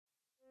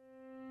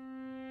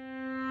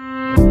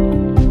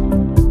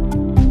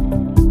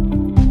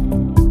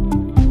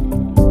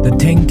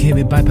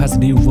E-NNOVATE bypass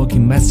leaf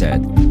working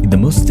method is the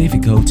most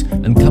difficult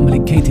and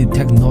complicated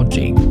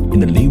technology in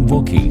the leaf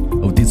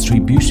working of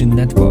distribution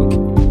network.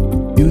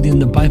 Building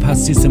the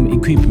bypass system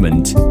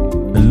equipment,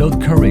 the load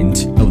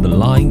current of the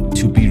line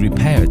to be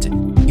repaired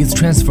is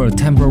transferred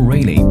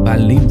temporarily by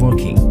leaf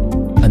working,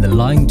 and the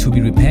line to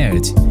be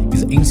repaired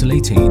is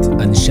insulated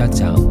and shut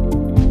down.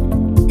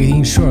 It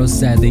ensures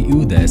that the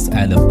users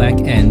at the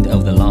back end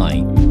of the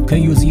line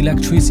can use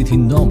electricity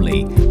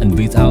normally and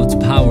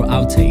without power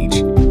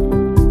outage.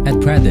 At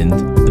present,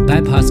 the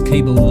bypass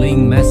cable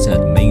laying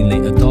method mainly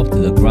adopts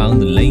the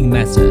ground laying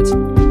method.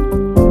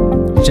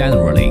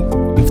 Generally,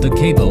 if the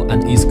cable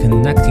and its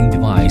connecting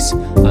device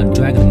are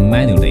dragged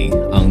manually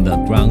on the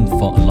ground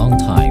for a long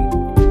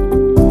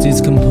time,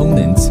 these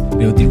components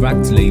will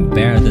directly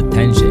bear the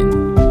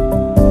tension,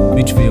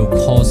 which will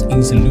cause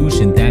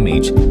insulation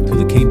damage to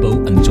the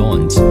cable and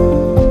joint.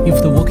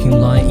 If the working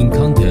line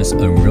encounters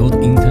a road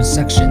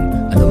intersection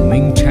and a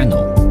main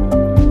channel,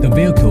 the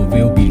vehicle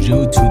will be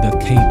rolled to the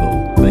cable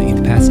when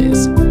it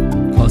passes,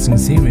 causing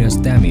serious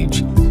damage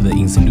to the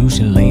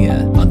insulation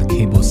layer on the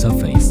cable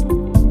surface.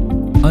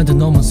 Under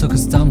normal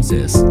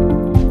circumstances,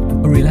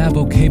 a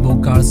reliable cable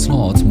guard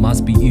slot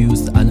must be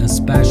used and a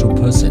special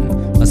person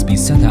must be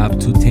set up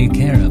to take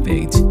care of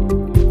it.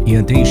 In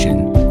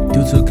addition,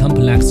 due to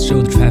complex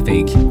road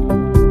traffic,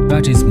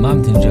 such as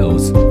mountain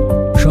roads,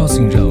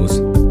 crossing roads,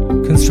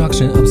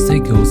 construction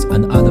obstacles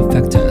and other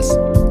factors,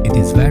 it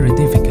is very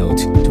difficult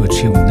to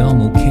achieve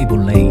normal cable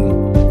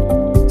laying.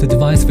 The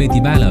device we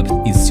developed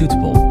is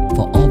suitable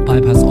for all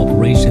bypass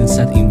operation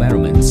set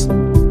environments.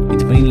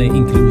 It mainly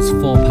includes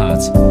 4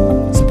 parts: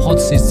 support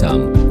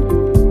system,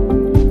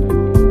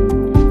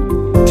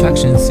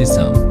 traction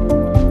system,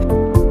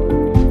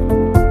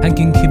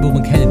 hanging cable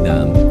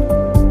mechanism,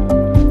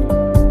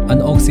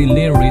 and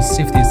auxiliary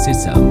safety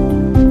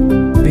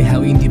system. We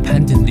have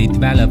independently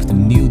developed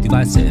new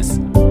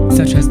devices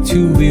such as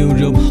 2-wheel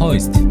rope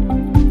hoist,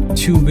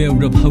 2-wheel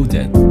rope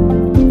holder,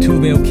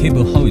 2-wheel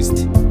cable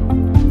hoist,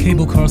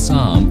 cable cross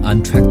arm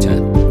and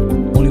tractor.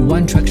 Only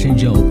one traction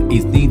rope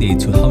is needed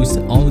to hoist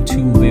all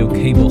 2-wheel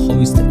cable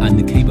hoist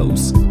and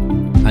cables,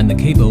 and the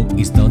cable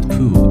is not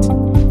pulled.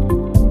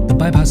 The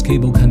bypass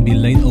cable can be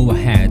laid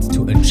overhead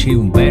to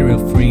achieve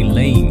barrier-free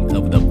laying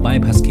of the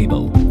bypass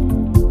cable.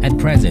 At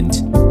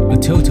present, a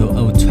total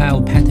of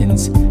 12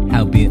 patents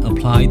have been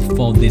applied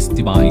for this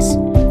device,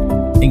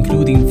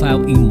 including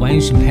 5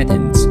 invention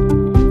patents,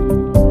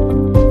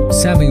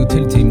 7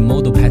 utility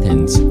model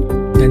patents,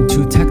 and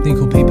 2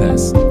 technical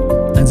papers,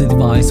 and the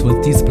device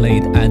was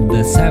displayed at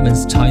the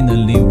 7th China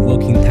Leaf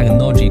Working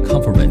Technology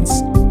Conference.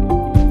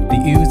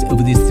 The use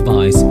of this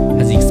device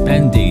has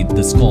expanded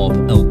the scope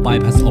of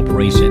bypass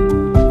operation,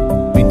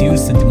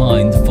 reduced the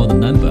demand for the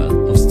number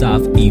of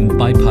staff in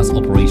bypass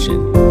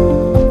operation,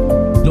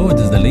 lowered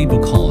the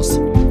labor cost,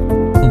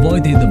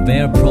 avoided the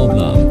wear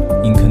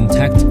problem in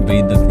contact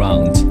with the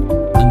ground,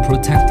 and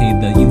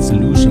protected the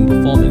insulation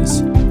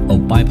performance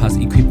of bypass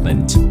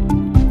equipment.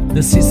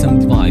 The system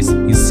device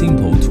is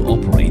simple to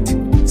operate,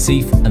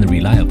 safe and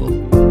reliable.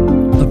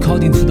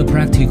 According to the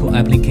practical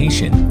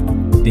application,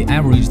 the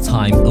average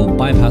time of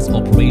bypass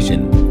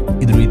operation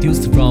is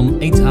reduced from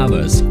 8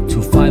 hours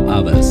to 5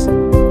 hours,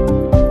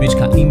 which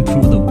can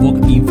improve the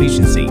work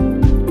efficiency.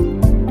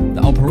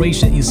 The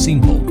operation is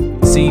simple,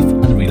 safe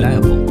and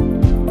reliable,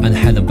 and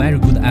had a very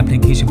good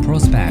application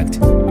prospect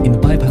in the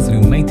bypass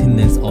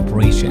maintenance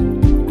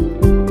operation.